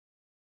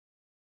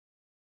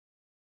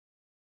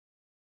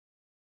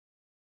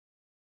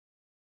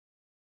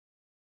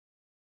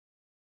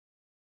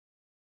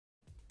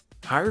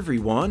Hi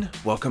everyone,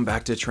 welcome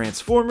back to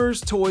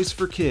Transformers Toys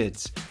for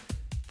Kids.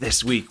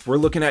 This week we're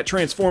looking at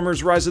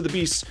Transformers Rise of the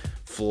Beasts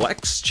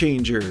Flex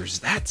Changers.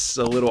 That's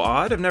a little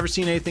odd, I've never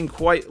seen anything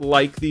quite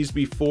like these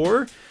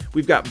before.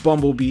 We've got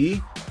Bumblebee,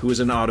 who is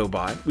an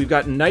Autobot. We've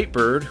got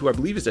Nightbird, who I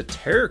believe is a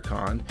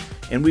Terracon.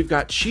 And we've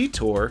got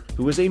Cheetor,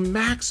 who is a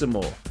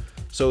Maximal.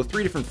 So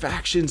 3 different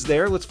factions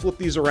there. Let's flip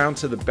these around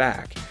to the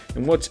back.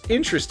 And what's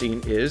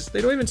interesting is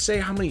they don't even say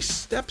how many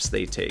steps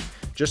they take,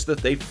 just that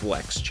they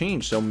flex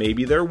change. So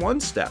maybe they're 1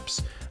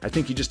 steps. I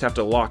think you just have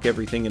to lock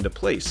everything into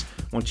place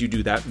once you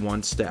do that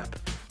 1 step.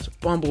 So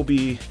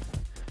Bumblebee,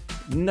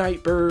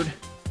 Nightbird,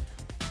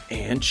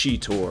 and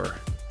Cheetor.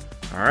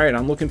 All right,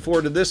 I'm looking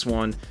forward to this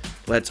one.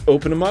 Let's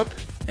open them up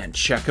and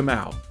check them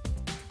out.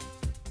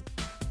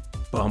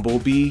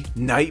 Bumblebee,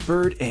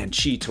 Nightbird, and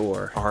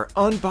Cheetor are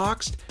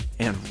unboxed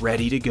and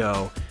ready to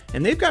go.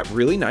 And they've got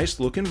really nice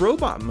looking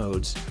robot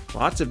modes.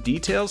 Lots of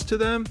details to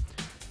them.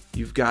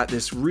 You've got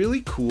this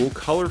really cool,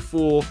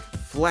 colorful,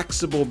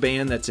 flexible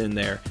band that's in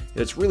there.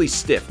 It's really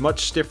stiff,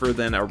 much stiffer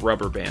than a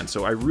rubber band,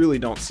 so I really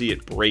don't see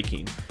it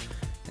breaking.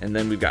 And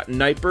then we've got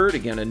Nightbird,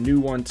 again a new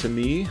one to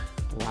me.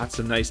 Lots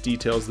of nice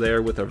details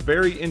there with a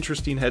very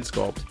interesting head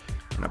sculpt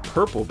and a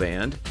purple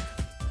band.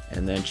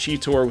 And then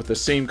Cheetor with the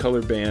same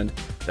color band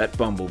that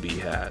Bumblebee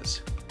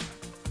has.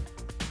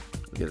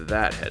 Look at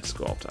that head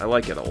sculpt. I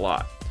like it a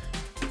lot.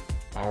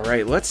 All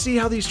right, let's see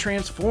how these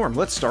transform.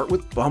 Let's start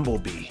with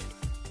Bumblebee.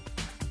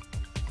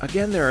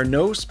 Again, there are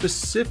no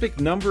specific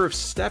number of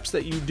steps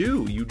that you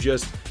do. You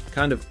just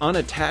kind of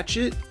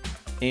unattach it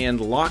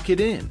and lock it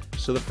in.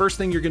 So the first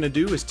thing you're gonna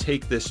do is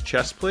take this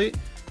chest plate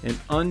and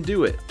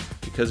undo it,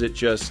 because it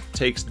just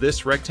takes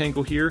this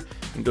rectangle here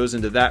and goes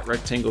into that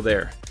rectangle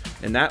there.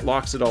 And that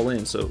locks it all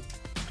in, so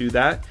do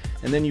that.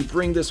 And then you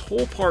bring this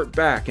whole part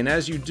back, and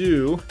as you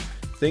do,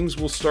 things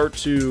will start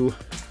to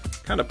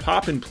kind of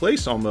pop in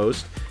place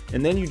almost,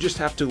 and then you just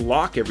have to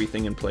lock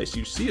everything in place.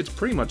 You see it's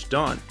pretty much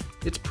done.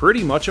 It's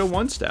pretty much a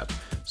 1-step.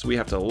 So we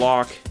have to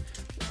lock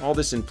all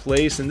this in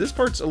place, and this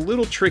part's a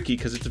little tricky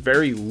because it's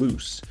very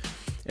loose.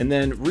 And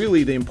then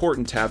really the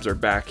important tabs are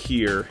back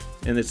here,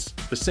 and it's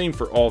the same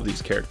for all of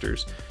these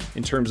characters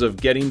in terms of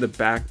getting the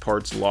back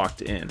parts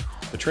locked in.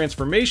 The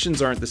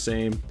transformations aren't the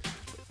same.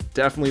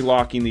 Definitely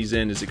locking these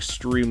in is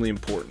extremely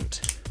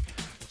important.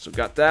 So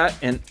got that,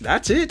 and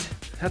that's it.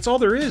 That's all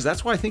there is.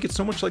 That's why I think it's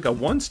so much like a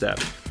 1-step.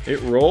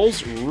 It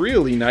rolls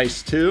really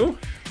nice too.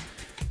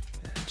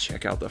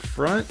 Check out the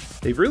front.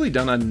 They've really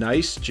done a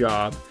nice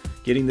job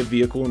getting the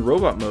vehicle and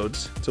robot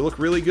modes to look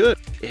really good.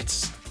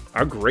 It's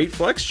a great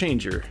flex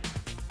changer.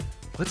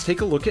 Let's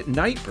take a look at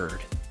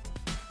Nightbird.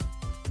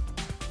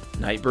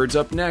 Nightbird's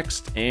up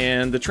next,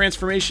 and the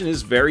transformation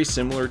is very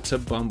similar to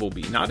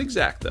Bumblebee. Not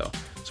exact though.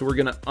 So we're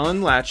gonna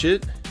unlatch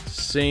it.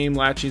 Same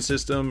latching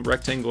system,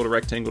 rectangle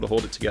to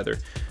hold it together.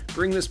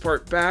 Bring this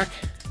part back.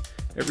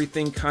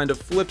 Everything kind of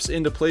flips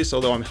into place,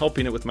 although I'm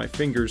helping it with my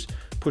fingers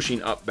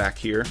pushing up back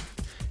here.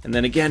 And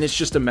then again, it's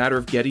just a matter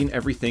of getting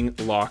everything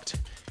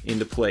locked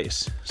into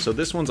place. So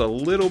this one's a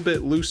little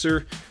bit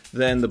looser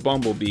than the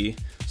Bumblebee.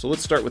 So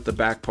let's start with the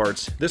back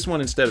parts. This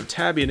one, instead of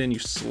tabbing it in, you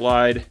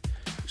slide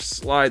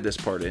this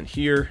part in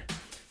here,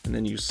 and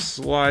then you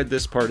slide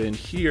this part in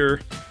here,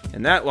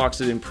 and that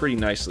locks it in pretty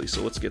nicely.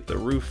 So let's get the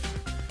roof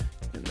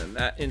and then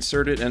that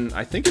inserted, and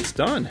I think it's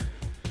done.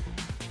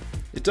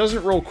 It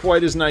doesn't roll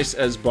quite as nice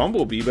as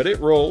Bumblebee, but it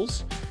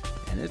rolls,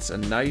 and it's a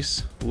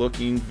nice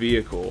looking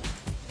vehicle.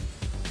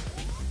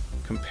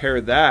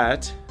 Compare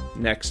that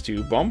next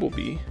to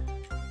Bumblebee.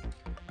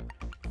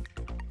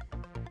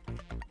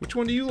 Which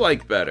one do you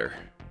like better?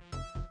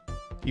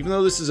 Even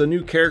though this is a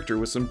new character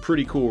with some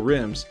pretty cool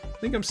rims, I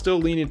think I'm still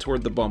leaning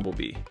toward the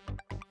Bumblebee.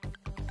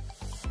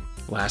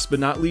 Last but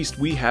not least,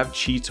 we have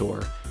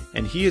Cheetor,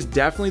 and he is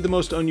definitely the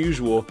most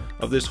unusual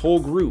of this whole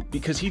group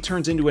because he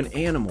turns into an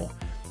animal.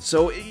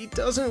 So he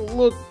doesn't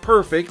look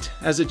perfect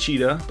as a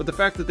cheetah, but the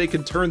fact that they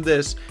can turn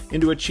this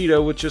into a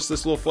cheetah with just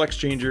this little flex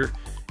changer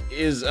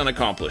is an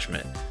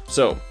accomplishment.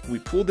 So we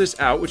pulled this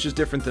out, which is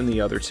different than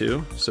the other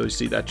two. So you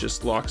see that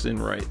just locks in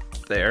right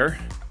there.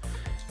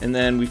 And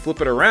then we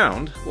flip it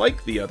around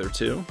like the other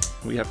two.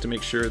 We have to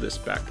make sure this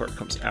back part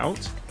comes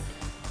out.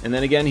 And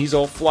then again, he's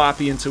all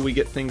floppy until we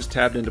get things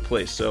tabbed into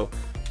place. So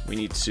we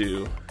need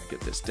to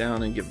get this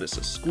down and give this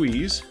a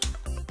squeeze.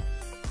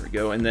 There we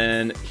go. And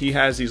then he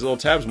has these little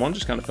tabs. One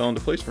just kind of fell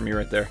into place for me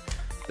right there.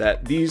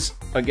 That these,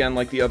 again,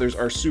 like the others,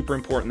 are super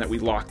important that we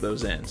lock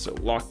those in. So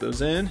lock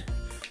those in,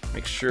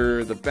 make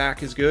sure the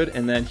back is good.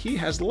 And then he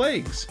has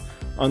legs,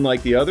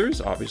 unlike the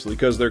others, obviously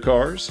because they're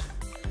cars.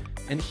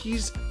 And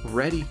he's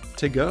ready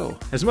to go.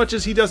 As much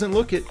as he doesn't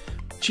look it,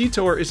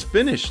 Cheetor is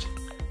finished.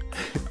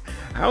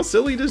 How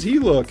silly does he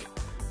look?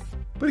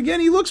 But again,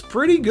 he looks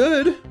pretty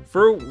good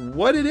for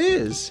what it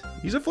is.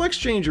 He's a flex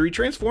changer. He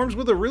transforms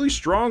with a really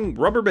strong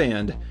rubber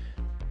band.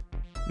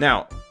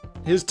 Now,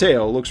 his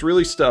tail looks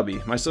really stubby.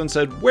 My son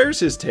said, "Where's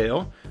his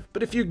tail?"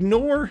 But if you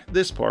ignore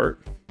this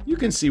part, you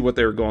can see what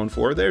they were going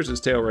for. There's his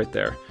tail right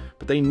there.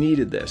 But they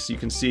needed this. You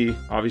can see,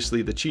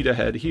 obviously, the cheetah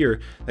head here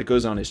that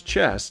goes on his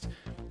chest.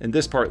 And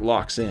this part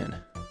locks in.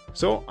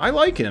 So I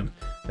like him.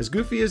 As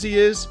goofy as he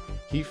is,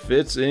 he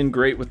fits in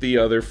great with the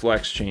other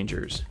flex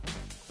changers.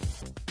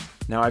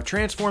 Now I've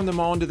transformed them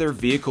all into their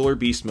vehicle or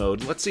beast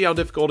mode. Let's see how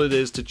difficult it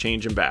is to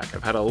change them back.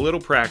 I've had a little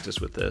practice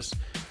with this.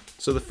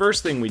 So the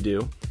first thing we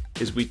do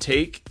is we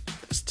take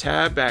this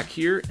tab back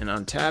here and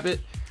untab it,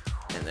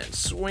 and then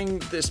swing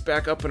this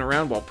back up and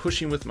around while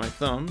pushing with my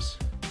thumbs.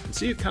 And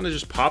see, it kind of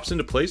just pops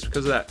into place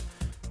because of that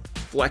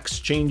flex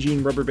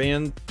changing rubber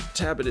band.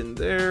 Tab it in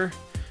there,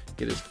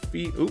 get his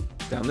feet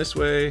down this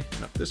way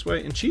and up this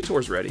way, and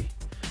Cheetor's ready.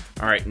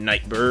 All right,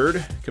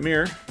 Nightbird, come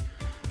here.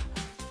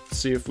 Let's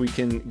see if we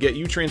can get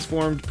you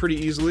transformed pretty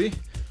easily.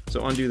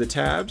 So undo the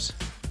tabs.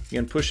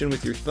 Again, push in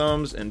with your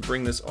thumbs and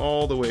bring this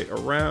all the way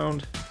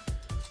around.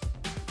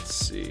 Let's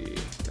see,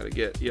 gotta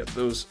get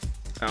those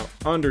out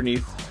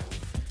underneath,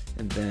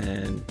 and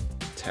then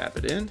tap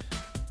it in.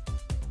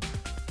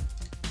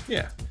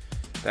 Yeah,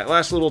 that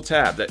last little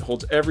tab that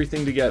holds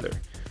everything together.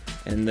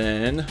 And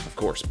then, of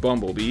course,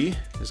 Bumblebee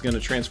is going to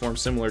transform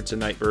similar to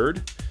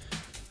Nightbird.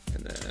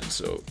 And then,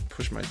 so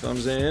push my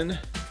thumbs in,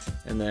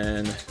 and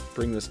then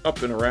bring this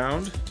up and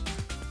around.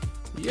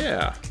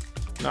 Yeah,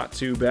 not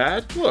too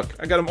bad. Look,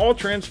 I got them all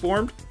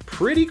transformed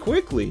pretty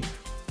quickly.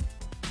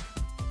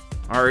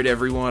 Alright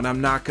everyone,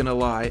 I'm not gonna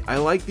lie, I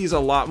like these a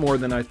lot more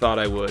than I thought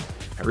I would.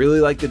 I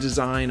really like the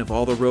design of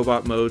all the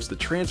robot modes, the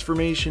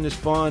transformation is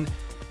fun,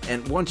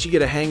 and once you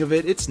get a hang of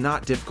it, it's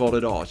not difficult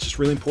at all. It's just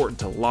really important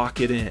to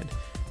lock it in.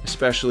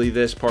 Especially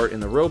this part in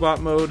the robot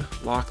mode,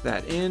 lock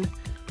that in,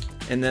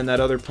 and then that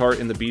other part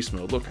in the beast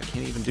mode. Look, I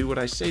can't even do what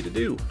I say to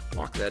do.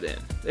 Lock that in.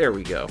 There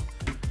we go.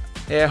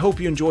 Hey, I hope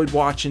you enjoyed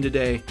watching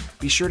today.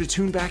 Be sure to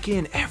tune back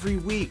in every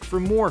week for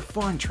more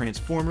fun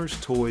Transformers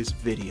Toys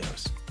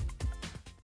videos.